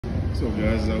So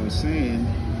guys, as I was saying,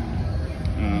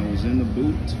 I was in the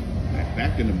boot,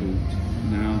 back in the boot.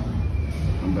 Now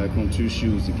I'm back on 2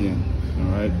 shoes again.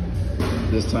 All right.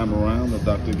 This time around, the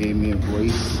doctor gave me a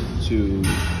brace to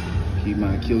keep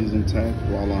my Achilles intact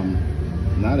while I'm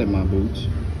not in my boots.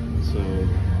 So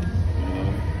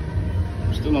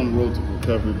I'm still on the road to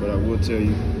recovery, but I will tell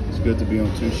you, it's good to be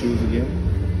on 2 shoes again.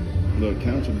 Look,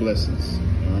 count your blessings.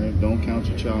 All right. Don't count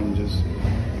your challenges.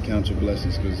 Count your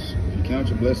blessings, because if you count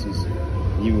your blessings,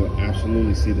 you will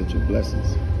absolutely see that your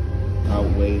blessings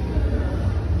outweigh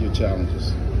your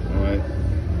challenges. All right,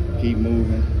 keep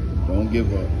moving, don't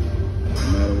give up.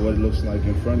 No matter what it looks like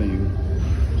in front of you,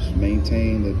 just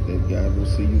maintain that God will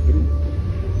see you through.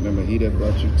 Remember, He that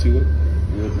brought you to it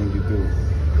will bring you through it.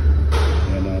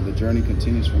 And the journey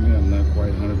continues for me. I'm not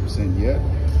quite 100% yet,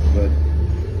 but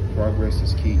progress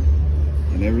is key.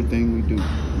 In everything we do,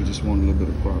 we just want a little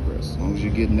bit of progress. As long as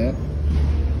you're getting that,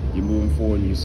 you're moving forward and you